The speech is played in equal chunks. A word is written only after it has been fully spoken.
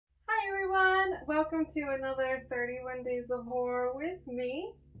Welcome to another 31 Days of Horror with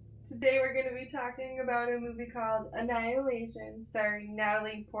me. Today we're going to be talking about a movie called Annihilation starring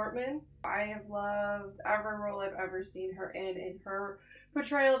Natalie Portman. I have loved every role I've ever seen her in her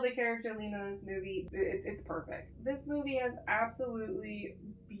portrayal of the character Lena in this movie. It's perfect. This movie has absolutely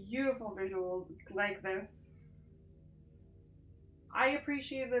beautiful visuals like this. I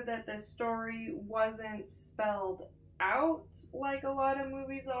appreciated that the story wasn't spelled out like a lot of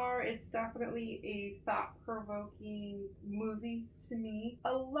movies are. It's definitely a thought-provoking movie to me.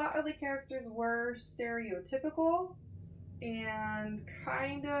 A lot of the characters were stereotypical and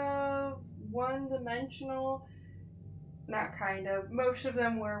kind of one-dimensional. Not kind of. Most of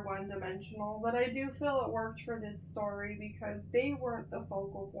them were one-dimensional, but I do feel it worked for this story because they weren't the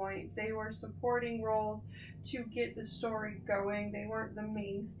focal point. They were supporting roles to get the story going. They weren't the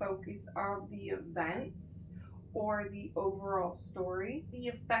main focus of the events or the overall story. The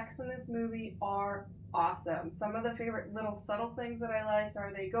effects in this movie are awesome. Some of the favorite little subtle things that I liked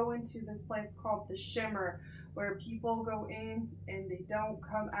are they go into this place called the Shimmer, where people go in and they don't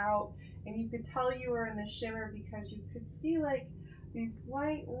come out, and you could tell you were in the Shimmer because you could see like these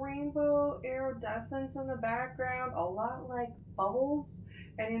light rainbow iridescence in the background, a lot like bubbles,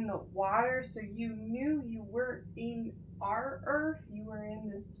 and in the water, so you knew you weren't in our Earth, you were in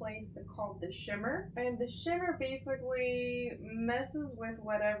this place called the Shimmer. And the Shimmer basically messes with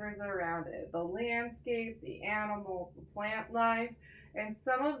whatever's around it. The landscape, the animals, the plant life, and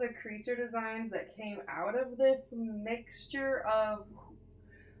some of the creature designs that came out of this mixture of,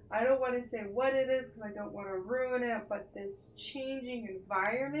 I don't want to say what it is because I don't want to ruin it, but this changing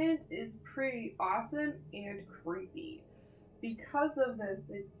environment is pretty awesome and creepy. Because of this,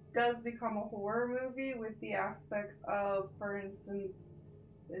 it does become a horror movie with the aspects of, for instance,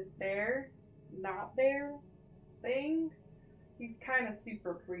 this bear, not bear thing. He's kind of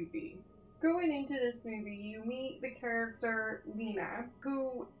super creepy. Going into this movie, you meet the character Lena,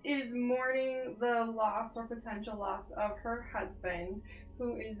 who is mourning the loss or potential loss of her husband,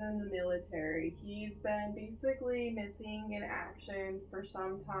 who is in the military. He's been basically missing in action for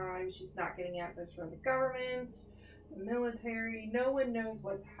some time. She's not getting answers from the government, the military. No one knows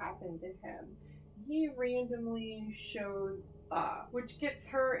what's happened to him. He randomly shows up, which gets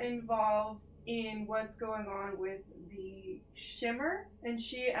her involved in what's going on with the Shimmer, and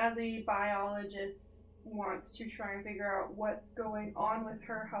she, as a biologist, wants to try and figure out what's going on with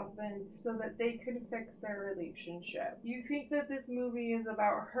her husband so that they can fix their relationship. You think that this movie is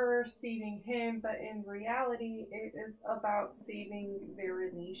about her saving him, but in reality it is about saving their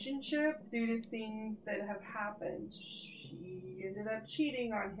relationship due to things that have happened. She ended up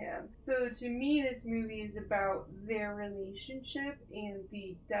cheating on him. So to me, this movie is about their relationship and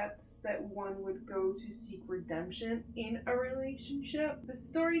the depths that one would go to seek redemption in a relationship. The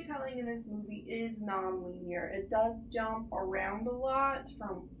storytelling in this movie is non-linear. It does jump around a lot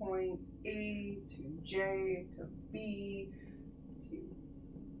from point A to J to B to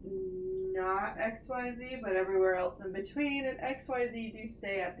not XYZ, but everywhere else in between, and XYZ do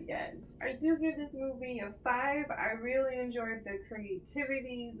stay at the end. I do give this movie a 5. I really enjoyed the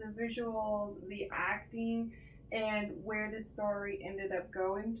creativity, the visuals, the acting, and where the story ended up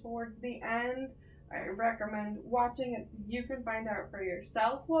going towards the end. I recommend watching it so you can find out for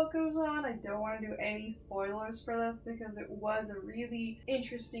yourself what goes on. I don't want to do any spoilers for this because it was a really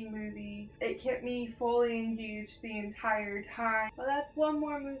interesting movie. It kept me fully engaged the entire time. But that's one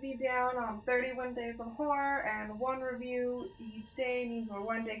more movie down on 31 Days of Horror, and one review each day means we're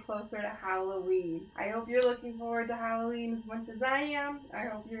one day closer to Halloween. I hope you're looking forward to Halloween as much as I am. I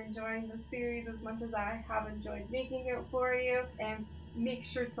hope you're enjoying the series as much as I have enjoyed making it for you. And make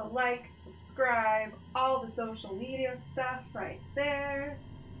sure to like, subscribe, all the social media stuff right there.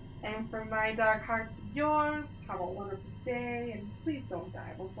 And from my dark heart to yours, have a wonderful day, and please don't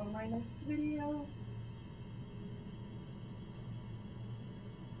die before my next video.